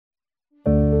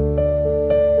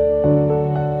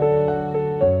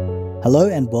Hello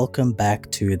and welcome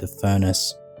back to The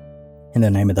Furnace. In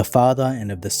the name of the Father, and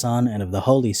of the Son, and of the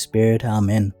Holy Spirit,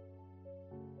 Amen.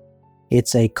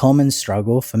 It's a common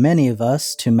struggle for many of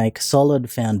us to make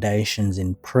solid foundations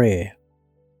in prayer.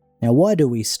 Now, why do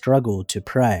we struggle to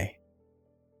pray?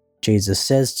 Jesus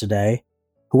says today,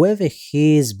 "Whoever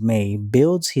hears me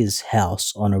builds his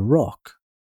house on a rock.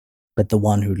 But the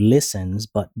one who listens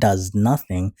but does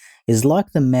nothing is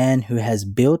like the man who has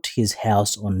built his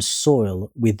house on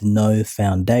soil with no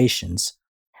foundations.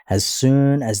 As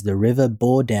soon as the river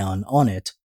bore down on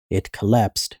it, it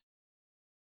collapsed."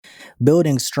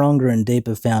 Building stronger and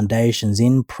deeper foundations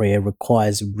in prayer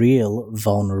requires real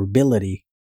vulnerability.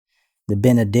 The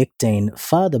Benedictine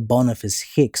Father Boniface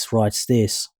Hicks writes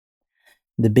this: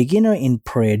 "The beginner in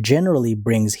prayer generally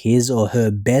brings his or her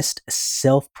best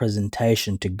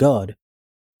self-presentation to God.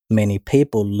 Many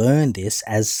people learn this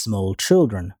as small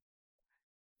children.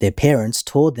 Their parents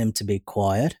taught them to be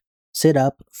quiet, sit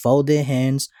up, fold their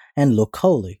hands, and look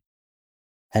holy.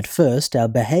 At first, our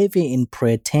behavior in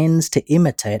prayer tends to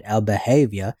imitate our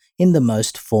behavior in the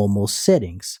most formal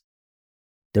settings.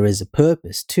 There is a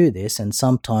purpose to this, and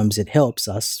sometimes it helps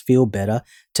us feel better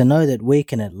to know that we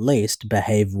can at least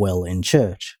behave well in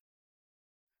church.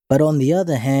 But on the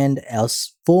other hand, our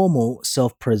formal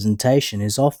self-presentation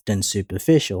is often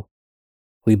superficial.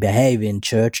 We behave in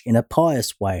church in a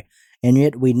pious way, and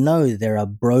yet we know there are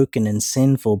broken and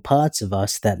sinful parts of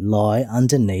us that lie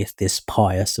underneath this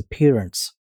pious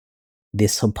appearance.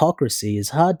 This hypocrisy is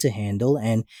hard to handle,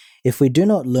 and if we do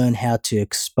not learn how to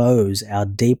expose our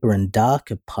deeper and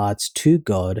darker parts to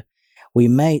God, we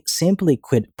may simply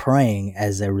quit praying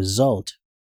as a result.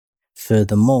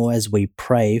 Furthermore, as we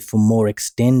pray for more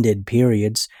extended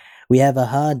periods, we have a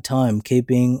hard time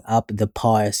keeping up the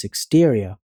pious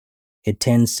exterior. It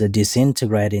tends to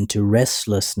disintegrate into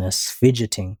restlessness,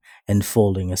 fidgeting, and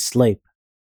falling asleep.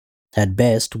 At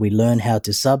best, we learn how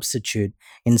to substitute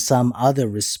in some other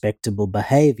respectable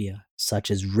behavior, such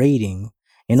as reading,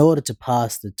 in order to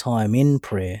pass the time in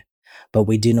prayer, but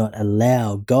we do not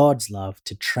allow God's love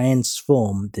to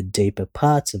transform the deeper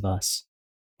parts of us."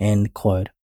 End quote.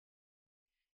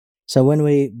 So when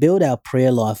we build our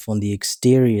prayer life on the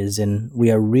exteriors, and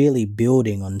we are really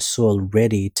building on soil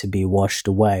ready to be washed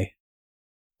away.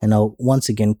 And I'll once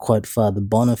again quote Father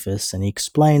Boniface, and he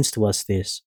explains to us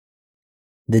this: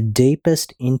 "The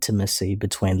deepest intimacy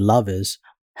between lovers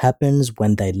happens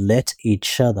when they let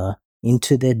each other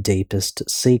into their deepest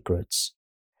secrets.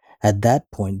 At that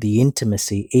point, the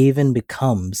intimacy even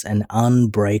becomes an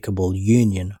unbreakable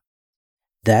union.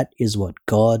 That is what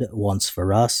God wants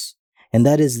for us, and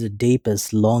that is the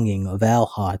deepest longing of our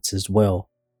hearts as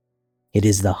well. It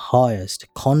is the highest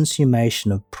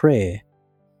consummation of prayer,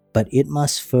 but it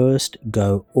must first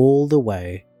go all the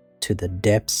way to the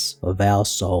depths of our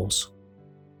souls."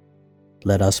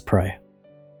 Let us pray.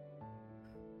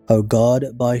 O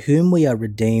God, by whom we are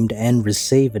redeemed and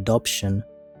receive adoption,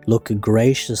 look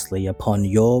graciously upon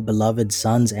your beloved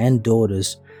sons and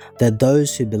daughters, that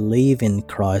those who believe in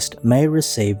Christ may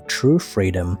receive true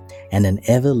freedom and an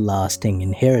everlasting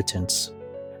inheritance.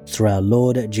 Through our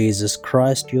Lord Jesus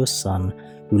Christ, your Son,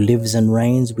 who lives and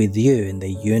reigns with you in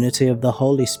the unity of the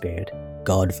Holy Spirit,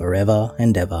 God forever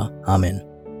and ever. Amen.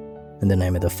 In the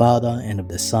name of the Father, and of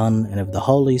the Son, and of the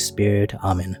Holy Spirit.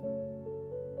 Amen.